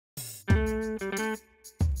A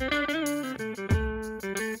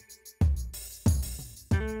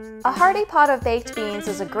hearty pot of baked beans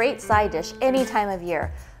is a great side dish any time of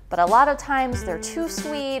year, but a lot of times they're too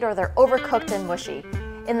sweet or they're overcooked and mushy.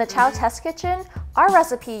 In the CHOW Test Kitchen, our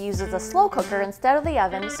recipe uses a slow cooker instead of the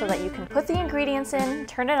oven so that you can put the ingredients in,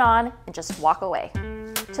 turn it on, and just walk away.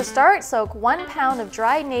 To start, soak 1 pound of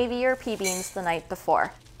dried navy or pea beans the night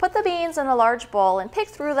before. Put the beans in a large bowl and pick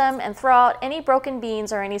through them and throw out any broken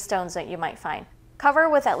beans or any stones that you might find. Cover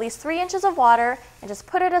with at least 3 inches of water and just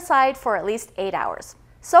put it aside for at least 8 hours.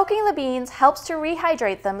 Soaking the beans helps to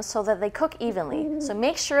rehydrate them so that they cook evenly, so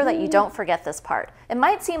make sure that you don't forget this part. It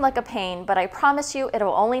might seem like a pain, but I promise you it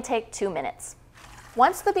will only take 2 minutes.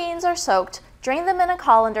 Once the beans are soaked, drain them in a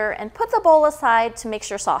colander and put the bowl aside to mix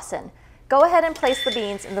your sauce in. Go ahead and place the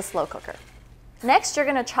beans in the slow cooker. Next, you're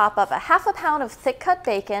going to chop up a half a pound of thick cut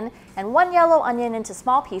bacon and 1 yellow onion into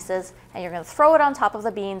small pieces, and you're going to throw it on top of the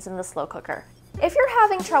beans in the slow cooker. If you're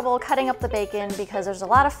having trouble cutting up the bacon because there's a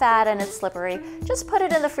lot of fat and it's slippery, just put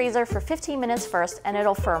it in the freezer for 15 minutes first and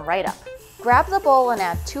it'll firm right up. Grab the bowl and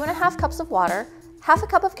add 2½ cups of water, half a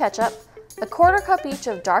cup of ketchup, a 1/4 cup each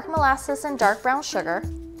of dark molasses and dark brown sugar,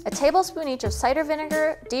 a tablespoon each of cider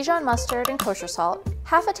vinegar, Dijon mustard, and kosher salt,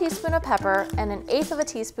 half a teaspoon of pepper, and 1/8 of a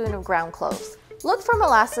teaspoon of ground cloves. Look for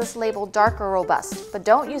molasses labeled dark or robust, but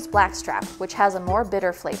don't use blackstrap, which has a more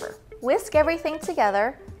bitter flavor. Whisk everything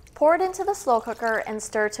together, pour it into the slow cooker, and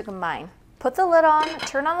stir to combine. Put the lid on,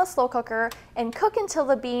 turn on the slow cooker, and cook until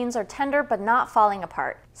the beans are tender but not falling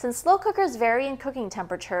apart. Since slow cookers vary in cooking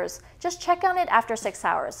temperatures, just check on it after 6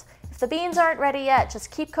 hours. If the beans aren't ready yet, just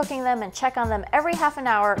keep cooking them and check on them every half an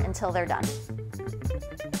hour until they're done.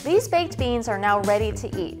 These baked beans are now ready to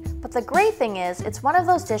eat. But the great thing is, it's one of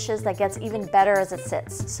those dishes that gets even better as it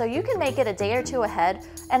sits, so you can make it a day or two ahead,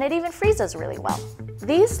 and it even freezes really well.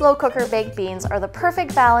 These slow cooker baked beans are the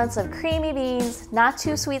perfect balance of creamy beans, not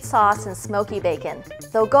too sweet sauce, and smoky bacon.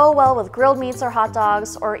 They'll go well with grilled meats or hot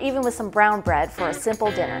dogs, or even with some brown bread for a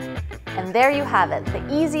simple dinner. And there you have it, the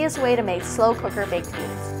easiest way to make slow cooker baked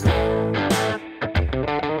beans.